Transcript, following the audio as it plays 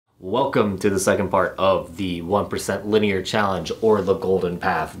Welcome to the second part of the 1% linear challenge, or the golden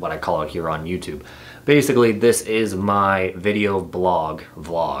path, what I call it here on YouTube. Basically, this is my video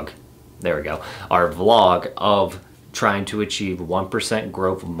vlog, there we go, our vlog of trying to achieve 1%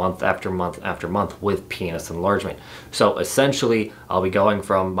 growth month after month after month with penis enlargement. So essentially, I'll be going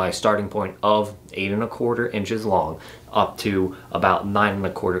from my starting point of 8¼ inches long up to about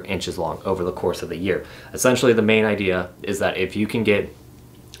 9¼ inches long over the course of the year. Essentially, the main idea is that if you can get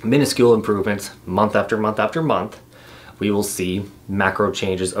minuscule improvements month after month after month, we will see macro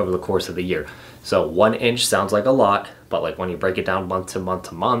changes over the course of the year. So 1 inch sounds like a lot, but like when you break it down month to month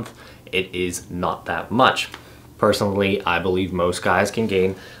to month, it is not that much. Personally, I believe most guys can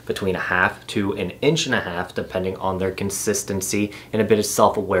gain between 1/2 to 1.5 inches depending on their consistency and a bit of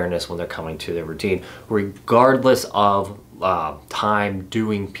self-awareness when they're coming to their routine, regardless of time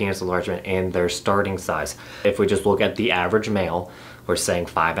doing penis enlargement and their starting size. If we just look at the average male, we're saying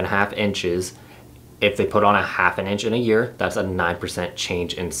 5.5 inches. If they put on 1/2 inch in a year, that's a 9%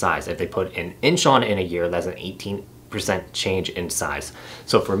 change in size. If they put 1 inch on in a year, that's an 18% change in size.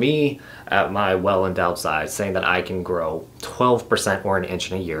 So for me, at my well-endowed size, saying that I can grow 12% or 1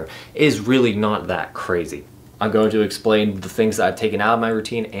 inch in a year is really not that crazy. I'm going to explain the things that I've taken out of my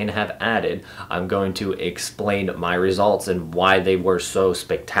routine and have added. I'm going to explain my results and why they were so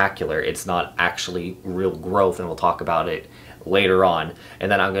spectacular. It's not actually real growth, and we'll talk about it later on.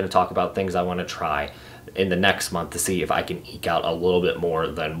 And then I'm going to talk about things I want to try in the next month to see if I can eke out a little bit more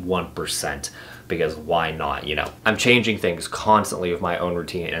than 1%, because why not, you know? I'm changing things constantly with my own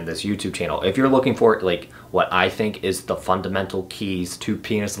routine and this YouTube channel. If you're looking for like what I think is the fundamental keys to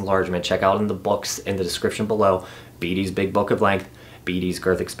penis enlargement, check out in the books in the description below, BD's Big Book of Length, BD's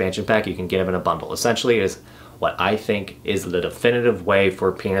Girth Expansion Pack. You can get them in a bundle. Essentially, it is what I think is the definitive way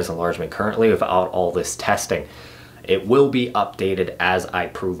for penis enlargement currently without all this testing. It will be updated as I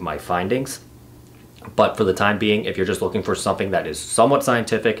prove my findings, but for the time being, if you're just looking for something that is somewhat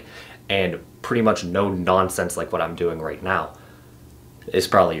scientific and pretty much no nonsense like what I'm doing right now, it's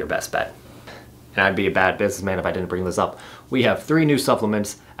probably your best bet. And I'd be a bad businessman if I didn't bring this up. We have 3 new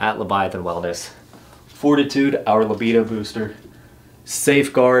supplements at Leviathan Wellness. Fortitude, our libido booster.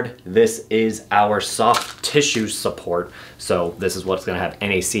 Safeguard, this is our soft tissue support. So this is what's going to have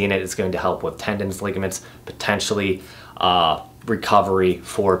NAC in it. It's going to help with tendons, ligaments, potentially recovery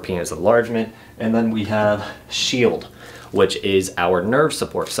for penis enlargement. And then we have Shield, which is our nerve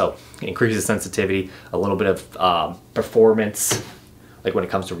support. So it increases sensitivity, a little bit of performance, like when it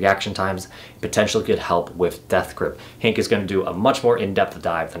comes to reaction times, potentially could help with death grip. Hank is going to do a much more in-depth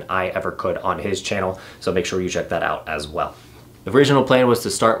dive than I ever could on his channel, so make sure you check that out as well. The original plan was to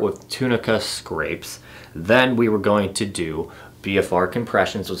start with tunica scrapes, then we were going to do BFR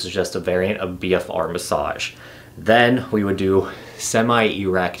compressions, which is just a variant of BFR massage. Then we would do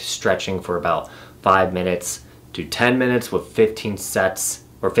semi-erect stretching for about 5 minutes to 10 minutes with 15 sets,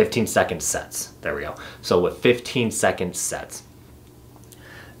 or 15-second sets. There we go. So with 15-second sets.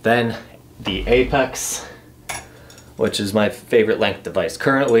 Then the Apex, which is my favorite length device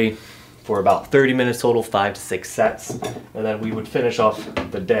currently, for about 30 minutes total, 5 to 6 sets. And then we would finish off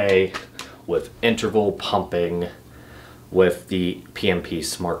the day with interval pumping with the PMP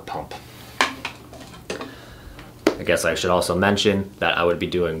Smart Pump. I guess I should also mention that I would be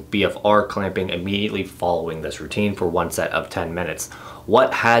doing BFR clamping immediately following this routine for 1 set of 10 minutes.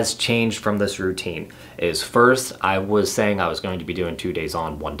 What has changed from this routine is, first, I was saying I was going to be doing 2 days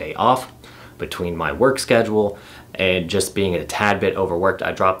on, 1 day off between my work schedule, and just being a tad bit overworked,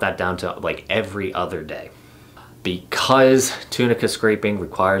 I dropped that down to like every other day. Because tunica scraping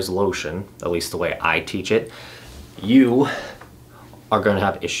requires lotion, at least the way I teach it, you are going to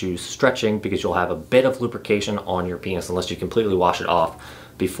have issues stretching because you'll have a bit of lubrication on your penis unless you completely wash it off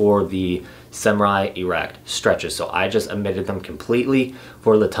before the semi-erect stretches. So I just omitted them completely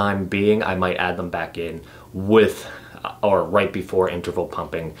for the time being. I might add them back in with or right before interval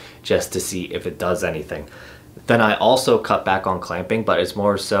pumping just to see if it does anything. Then I also cut back on clamping, but it's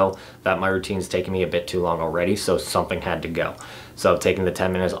more so that my routine's taking me a bit too long already, so something had to go. So taking the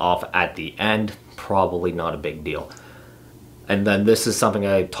 10 minutes off at the end, probably not a big deal. And then this is something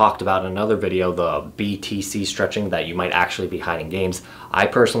I talked about in another video, the BTC stretching, that you might actually be hiding gains. I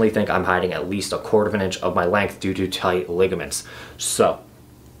personally think I'm hiding at least 1/4 inch of my length due to tight ligaments. So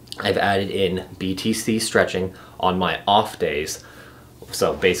I've added in BTC stretching on my off days.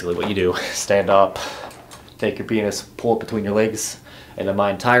 So basically what you do, stand up, take your penis, pull it between your legs, and then my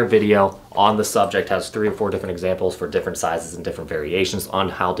entire video on the subject has 3 or 4 different examples for different sizes and different variations on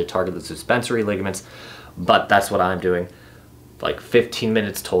how to target the suspensory ligaments. But that's what I'm doing, like 15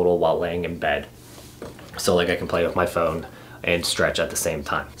 minutes total while laying in bed. So like I can play with my phone, and stretch at the same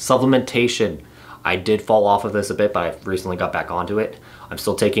time. Supplementation. I did fall off of this a bit, but I recently got back onto it. I'm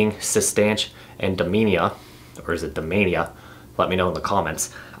still taking Sustanch and Domania, or is it Domania? Let me know in the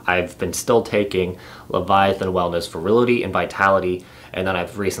comments. I've been still taking Leviathan Wellness, Virility, and Vitality, and then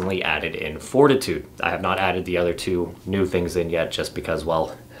I've recently added in Fortitude. I have not added the other two new things in yet just because,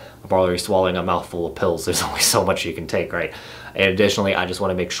 well, I'm already swallowing a mouthful of pills. There's only so much you can take, right? And additionally, I just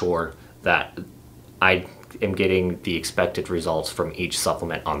want to make sure that I am getting the expected results from each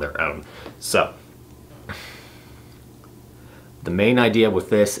supplement on their own. So the main idea with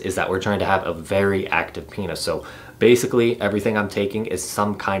this is that we're trying to have a very active penis. So basically everything I'm taking is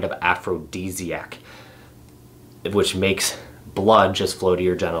some kind of aphrodisiac, which makes blood just flow to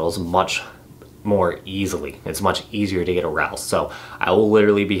your genitals much more easily. It's much easier to get aroused. So I will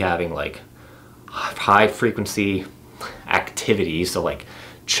literally be having like high frequency activities, so like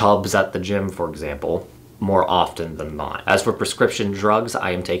chubs at the gym, for example, more often than not. As for prescription drugs,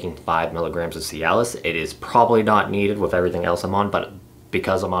 I am taking 5 milligrams of Cialis. It is probably not needed with everything else I'm on, but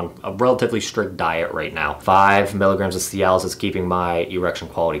because I'm on a relatively strict diet right now, 5 milligrams of Cialis is keeping my erection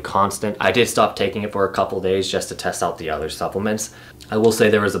quality constant. I did stop taking it for a couple days just to test out the other supplements. I will say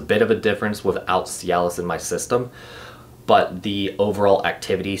there was a bit of a difference without Cialis in my system, but the overall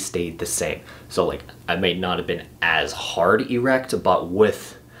activity stayed the same. So like, I may not have been as hard erect, but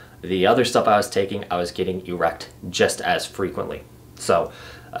with the other stuff I was taking, I was getting erect just as frequently. So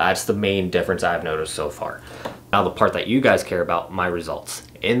that's the main difference I've noticed so far. Now the part that you guys care about, my results.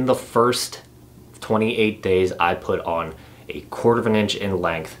 In the first 28 days, I put on a 1/4 inch in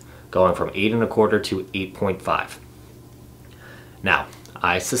length, going from 8 1/4 to 8.5. Now,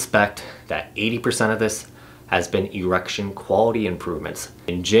 I suspect that 80% of this has been erection quality improvements.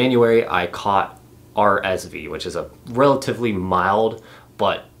 In January, I caught RSV, which is a relatively mild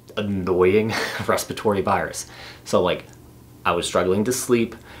but annoying respiratory virus. So like, I was struggling to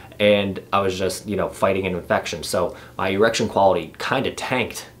sleep and I was just, you know, fighting an infection. So my erection quality kind of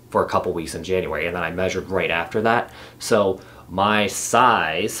tanked for a couple weeks in January, and then I measured right after that. So my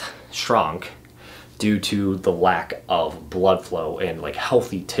size shrunk due to the lack of blood flow and like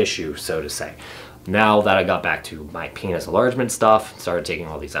healthy tissue, so to say. Now that I got back to my penis enlargement stuff, started taking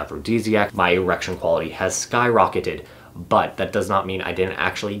all these aphrodisiacs, my erection quality has skyrocketed. But that does not mean I didn't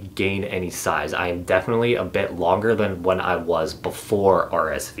actually gain any size. I am definitely a bit longer than when I was before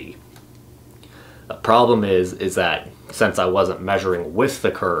RSV. The problem is that since I wasn't measuring with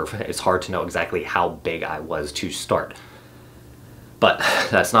the curve, it's hard to know exactly how big I was to start. But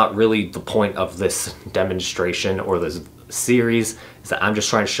that's not really the point of this demonstration or this series, is that I'm just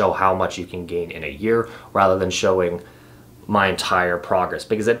trying to show how much you can gain in a year rather than showing my entire progress,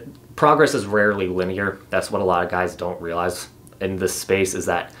 because progress is rarely linear. That's what a lot of guys don't realize in this space, is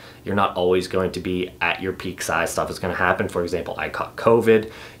that you're not always going to be at your peak size. Stuff is going to happen. For example, I caught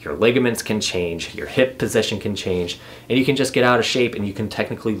COVID, your ligaments can change, your hip position can change, and you can just get out of shape and you can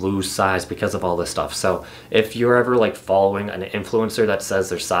technically lose size because of all this stuff. So if you're ever like following an influencer that says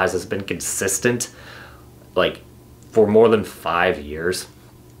their size has been consistent like for more than 5 years,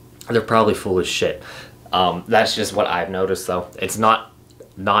 they're probably full of shit. That's just what I've noticed though. It's not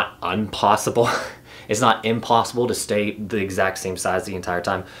impossible. It's not impossible to stay the exact same size the entire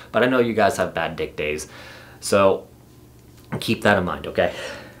time, but I know you guys have bad dick days, so keep that in mind, okay?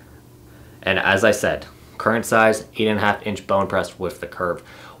 And as I said, current size, 8.5 inch bone press with the curve.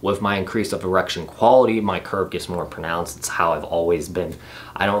 With my increase of erection quality, my curve gets more pronounced. It's how I've always been.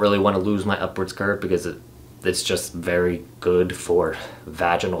 I don't really want to lose my upwards curve because it's just very good for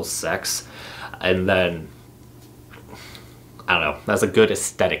vaginal sex. And then, I don't know, that's a good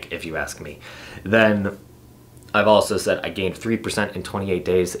aesthetic if you ask me. Then I've also said I gained 3% in 28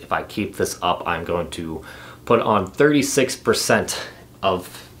 days. If I keep this up, I'm going to put on 36%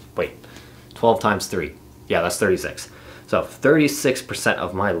 of, wait, 12 times 3. Yeah, that's 36. So 36%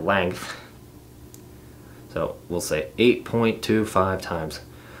 of my length. So we'll say 8.25 times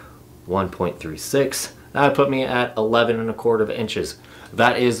 1.36. That would put me at 11 1/4 inches.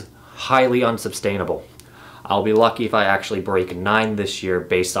 That is highly unsustainable. I'll be lucky if I actually break 9 this year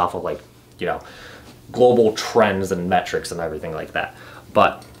based off of, like, you know, global trends and metrics and everything like that.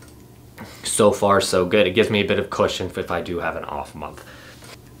 But so far so good. It gives me a bit of cushion if I do have an off month.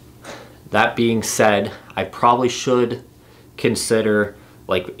 That being said, I probably should consider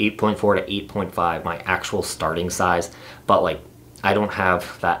like 8.4 to 8.5 my actual starting size, but like I don't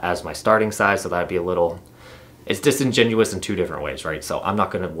have that as my starting size, so that'd be a little, it's disingenuous in 2 different ways, right? So I'm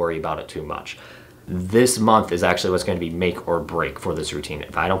not going to worry about it too much. This month is actually what's going to be make or break for this routine.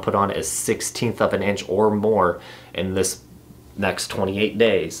 If I don't put on a 1/16 of an inch or more in this next 28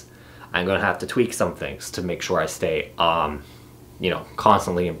 days, I'm going to have to tweak some things to make sure I stay, you know,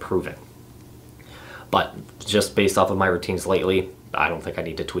 constantly improving. But just based off of my routines lately, I don't think I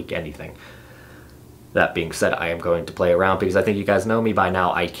need to tweak anything. That being said, I am going to play around because I think you guys know me by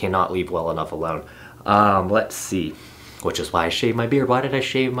now. I cannot leave well enough alone. Let's see. Which is why I shaved my beard. Why did I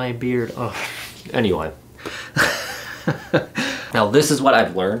shave my beard? Oh. Anyway. Now this is what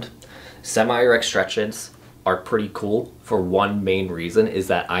I've learned. Semi-erect stretches are pretty cool for one main reason, is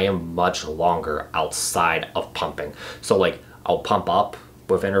that I am much longer outside of pumping. So like I'll pump up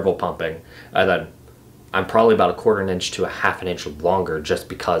with interval pumping, and then I'm probably about 1/4 inch to 1/2 inch longer, just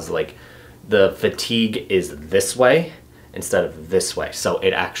because like the fatigue is this way instead of this way. So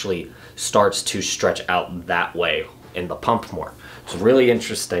it actually starts to stretch out that way in the pump more. It's really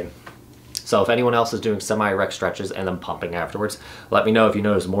interesting. So if anyone else is doing semi-erect stretches and then pumping afterwards, let me know if you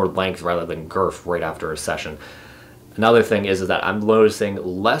notice more length rather than girth right after a session. Another thing is that I'm noticing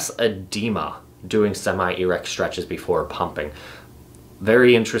less edema doing semi-erect stretches before pumping.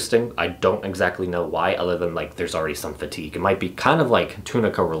 Very interesting. I don't exactly know why, other than like there's already some fatigue. It might be kind of like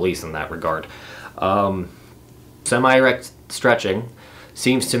tunica release in that regard. Semi-erect stretching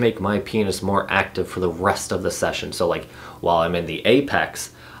seems to make my penis more active for the rest of the session. So like while I'm in the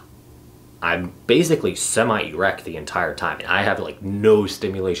apex, I'm basically semi-erect the entire time. And I have like no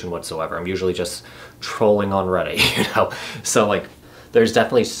stimulation whatsoever. I'm usually just trolling on Reddit, you know? So like there's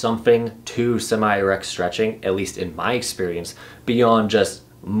definitely something to semi-erect stretching, at least in my experience, beyond just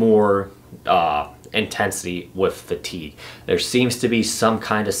more intensity with fatigue. There seems to be some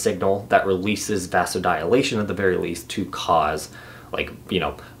kind of signal that releases vasodilation at the very least to cause like, you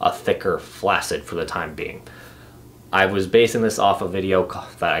know, a thicker flaccid for the time being. I was basing this off a video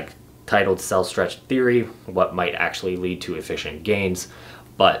that I titled Cell Stretch Theory, what might actually lead to efficient gains,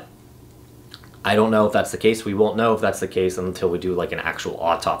 but I don't know if that's the case. We won't know if that's the case until we do like an actual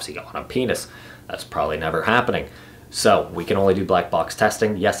autopsy on a penis. That's probably never happening. So we can only do black box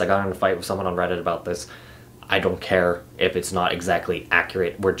testing. Yes, I got in a fight with someone on Reddit about this. I don't care if it's not exactly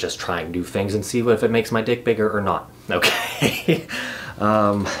accurate. We're just trying new things and see if it makes my dick bigger or not. Okay.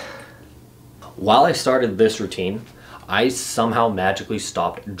 While I started this routine, I somehow magically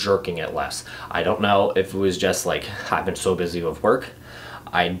stopped jerking it less. I don't know if it was just like I've been so busy with work.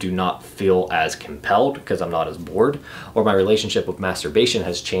 I do not feel as compelled because I'm not as bored, or my relationship with masturbation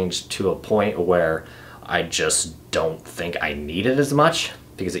has changed to a point where I just don't think I need it as much,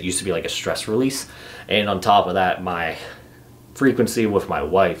 because it used to be like a stress release. And on top of that, my frequency with my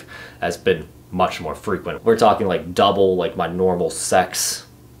wife has been much more frequent. We're talking like double like my normal sex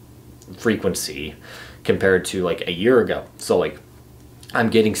frequency compared to like a year ago. So like I'm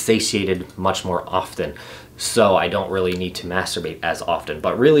getting satiated much more often, so I don't really need to masturbate as often.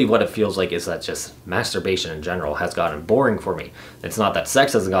 But really what it feels like is that just masturbation in general has gotten boring for me. It's not that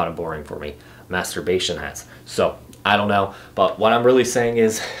sex hasn't gotten boring for me, masturbation has. So I don't know, but what I'm really saying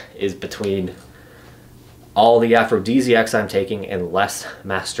is between all the aphrodisiacs I'm taking and less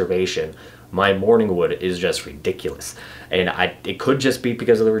masturbation, my morning wood is just ridiculous. And it could just be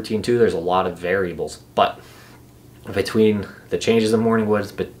because of the routine too. There's a lot of variables, but between the changes in morning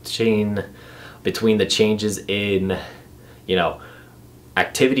woods, between the changes in, you know,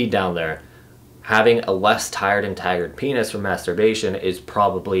 activity down there, having a less tired and tired penis from masturbation is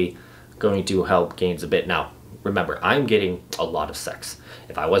probably going to help gains a bit. Now, remember, I'm getting a lot of sex.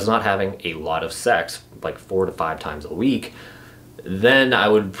 If I was not having a lot of sex, like 4 to 5 times a week, then I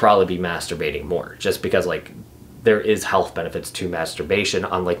would probably be masturbating more, just because like there is health benefits to masturbation.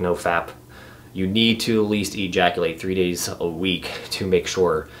 Unlike NoFap, you need to at least ejaculate 3 days a week to make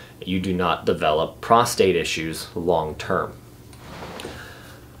sure you do not develop prostate issues long term.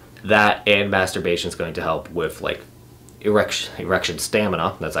 That and masturbation is going to help with like erection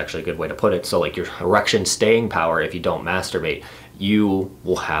stamina. That's actually a good way to put it. So like your erection staying power, if you don't masturbate, you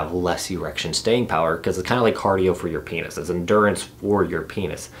will have less erection staying power, because it's kind of like cardio for your penis. It's endurance for your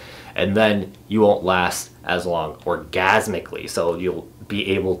penis. And then you won't last as long orgasmically, so you'll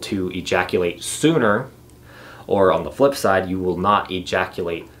be able to ejaculate sooner, or on the flip side, you will not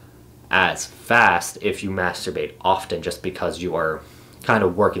ejaculate as fast if you masturbate often, just because you are kind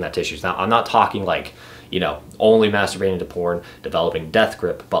of working that tissues. Now, I'm not talking like, you know, only masturbating to porn, developing death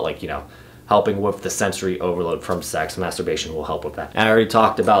grip, but like, you know, helping with the sensory overload from sex. Masturbation will help with that. And I already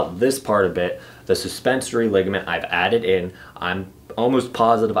talked about this part a bit. The suspensory ligament I've added in. I'm almost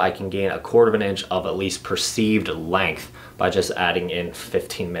positive I can gain 1/4 inch of at least perceived length by just adding in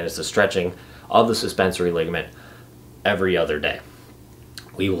 15 minutes of stretching of the suspensory ligament every other day.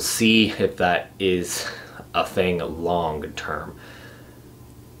 We will see if that is a thing long term.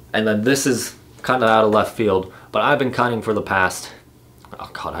 And then this is kind of out of left field, but I've been cutting for the past, oh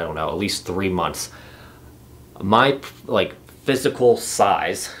God, I don't know, at least 3 months, my like physical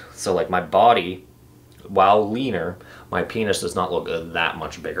size, so like my body, while leaner, my penis does not look that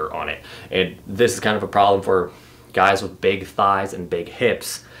much bigger on it. And this is kind of a problem for guys with big thighs and big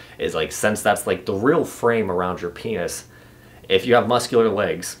hips, is like, since that's like the real frame around your penis, if you have muscular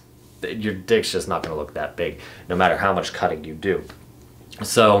legs, your dick's just not going to look that big, no matter how much cutting you do.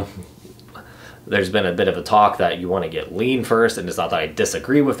 So there's been a bit of a talk that you want to get lean first, and it's not that I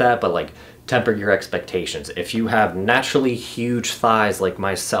disagree with that, but like, temper your expectations. If you have naturally huge thighs like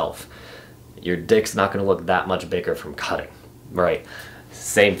myself, your dick's not going to look that much bigger from cutting, right?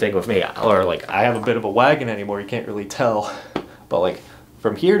 Same thing with me. Or like, I have a bit of a wagon anymore, you can't really tell, but like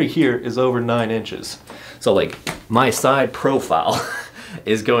from here to here is over 9 inches. So like, my side profile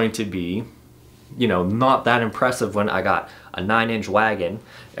is going to be, you know, not that impressive when I got a 9-inch wagon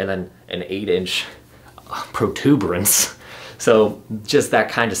and then an 8-inch protuberance. So just that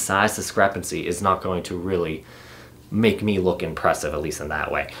kind of size discrepancy is not going to really make me look impressive, at least in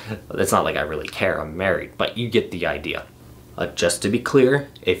that way. It's not like I really care, I'm married, but you get the idea. Just to be clear,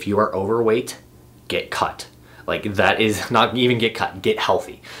 if you are overweight, get cut. Like, that is not even get cut, get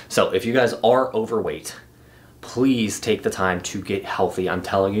healthy. So if you guys are overweight, please take the time to get healthy. I'm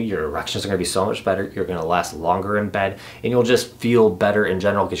telling you, your erections are going to be so much better. You're going to last longer in bed, and you'll just feel better in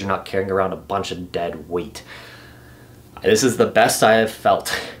general because you're not carrying around a bunch of dead weight. This is the best I have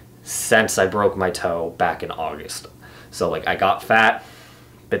felt since I broke my toe back in August. So like, I got fat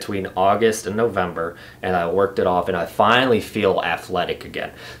between August and November, and I worked it off, and I finally feel athletic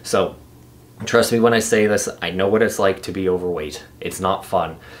again. So trust me when I say this, I know what it's like to be overweight. It's not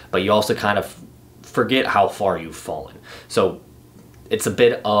fun, but you also kind of forget how far you've fallen. So it's a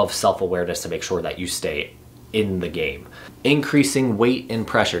bit of self-awareness to make sure that you stay in the game. Increasing weight and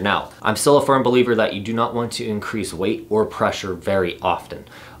pressure. Now, I'm still a firm believer that you do not want to increase weight or pressure very often,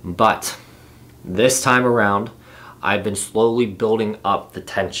 but this time around, I've been slowly building up the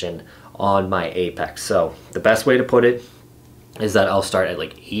tension on my apex. So the best way to put it is that I'll start at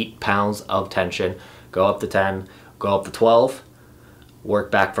like 8 pounds of tension, go up to 10, go up to 12,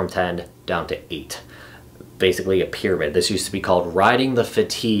 work back from 10 down to 8. Basically a pyramid. This used to be called riding the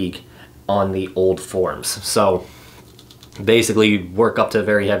fatigue on the old forms. So basically you work up to a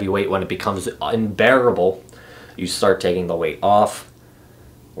very heavy weight. When it becomes unbearable, you start taking the weight off.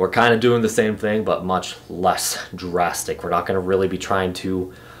 We're kind of doing the same thing, but much less drastic. We're not going to really be trying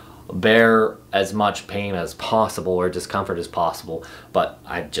to bear as much pain as possible or discomfort as possible, but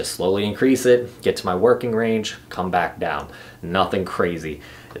I just slowly increase it, get to my working range, come back down. Nothing crazy.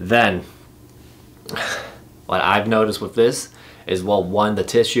 Then what I've noticed with this is, well, one, the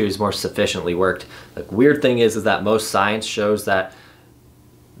tissue is more sufficiently worked. The weird thing is that most science shows that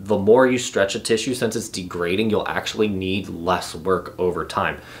the more you stretch a tissue, since it's degrading, you'll actually need less work over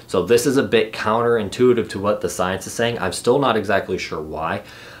time. So this is a bit counterintuitive to what the science is saying. I'm still not exactly sure why,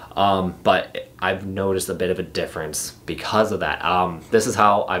 but I've noticed a bit of a difference because of that. This is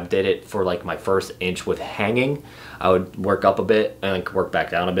how I did it for like my first inch with hanging. I would work up a bit and then work back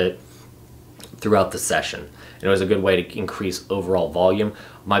down a bit throughout the session. And it was a good way to increase overall volume.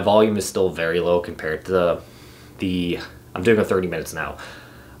 My volume is still very low compared to I'm doing a 30 minutes now.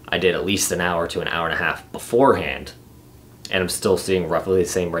 I did at least an hour to an hour and a half beforehand, and I'm still seeing roughly the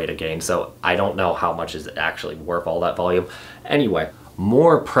same rate of gain, so I don't know how much is actually worth all that volume. Anyway,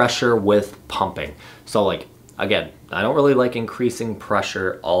 more pressure with pumping. So like, again, I don't really like increasing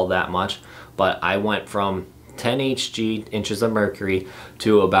pressure all that much, but I went from 10 HG, inches of mercury,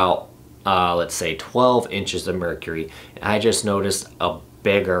 to about, let's say 12 inches of mercury. And I just noticed a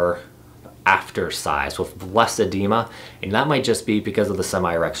bigger after size with less edema, and that might just be because of the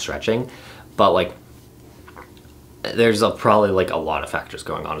semi-erect stretching, but like, there's probably like a lot of factors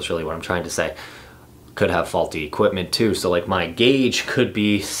going on is really what I'm trying to say. Could have faulty equipment too, so like my gauge could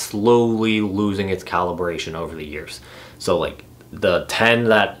be slowly losing its calibration over the years. So like the 10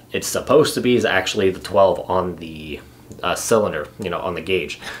 that it's supposed to be is actually the 12 on the cylinder, you know, on the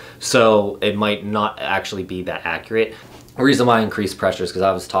gauge. So it might not actually be that accurate. The reason why I increased pressure is because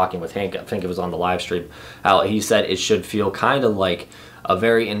I was talking with Hank, I think it was on the live stream, how he said it should feel kind of like a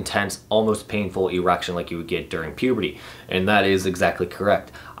very intense, almost painful erection like you would get during puberty. And that is exactly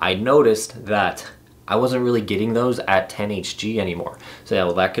correct. I noticed that I wasn't really getting those at 10 HG anymore. So yeah,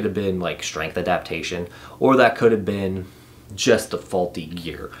 well, that could have been like strength adaptation, or that could have been just a faulty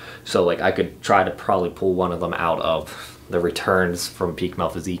gear. So like, I could try to probably pull one of them out of the returns from Peak Male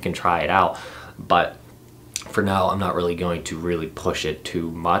Physique and try it out. But for now, I'm not really going to really push it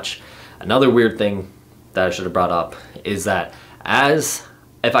too much. Another weird thing that I should have brought up is that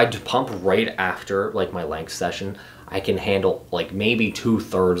if I pump right after like my length session, I can handle like maybe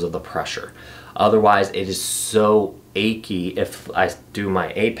 2/3 of the pressure. Otherwise, it is so achy if I do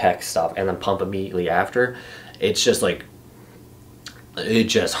my apex stuff and then pump immediately after. It's just like, it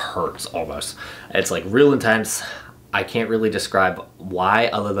just hurts almost. It's like real intense. I can't really describe why,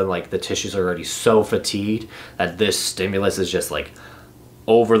 other than like the tissues are already so fatigued that this stimulus is just like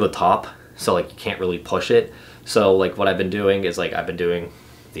over the top. So like you can't really push it. So like what I've been doing is like I've been doing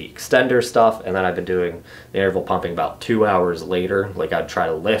the extender stuff, and then I've been doing the interval pumping about 2 hours later. Like I'd try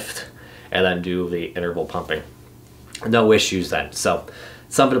to lift and then do the interval pumping. No issues then. So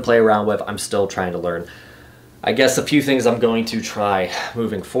something to play around with. I'm still trying to learn. I guess a few things I'm going to try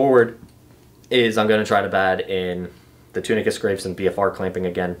moving forward is I'm going to try to add in the tunicus scrapes and BFR clamping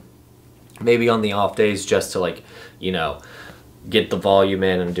again. Maybe on the off days, just to like, you know, get the volume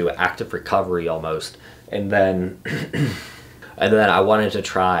in and do an active recovery almost. And then and then I wanted to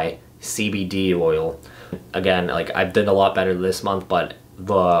try CBD oil. Again, like I did a lot better this month, but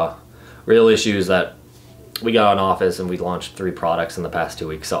the real issue is that we got an office and we launched 3 products in the past 2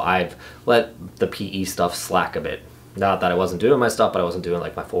 weeks. So I've let the PE stuff slack a bit. Not that I wasn't doing my stuff, but I wasn't doing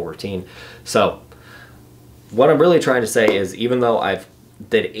like my full routine. So what I'm really trying to say is, even though I've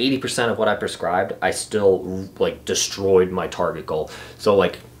did 80% of what I prescribed, I still like destroyed my target goal. So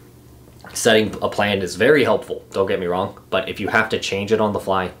like setting a plan is very helpful, don't get me wrong, but if you have to change it on the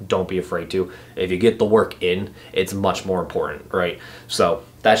fly, don't be afraid to. If you get the work in, it's much more important, right? So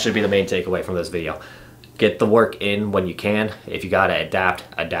that should be the main takeaway from this video. Get the work in when you can. If you gotta adapt,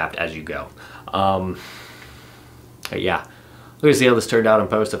 adapt as you go. Yeah, we're gonna see how this turned out in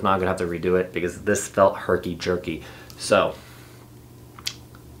post. If not, I'm gonna have to redo it because this felt herky-jerky. So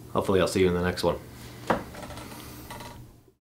hopefully I'll see you in the next one.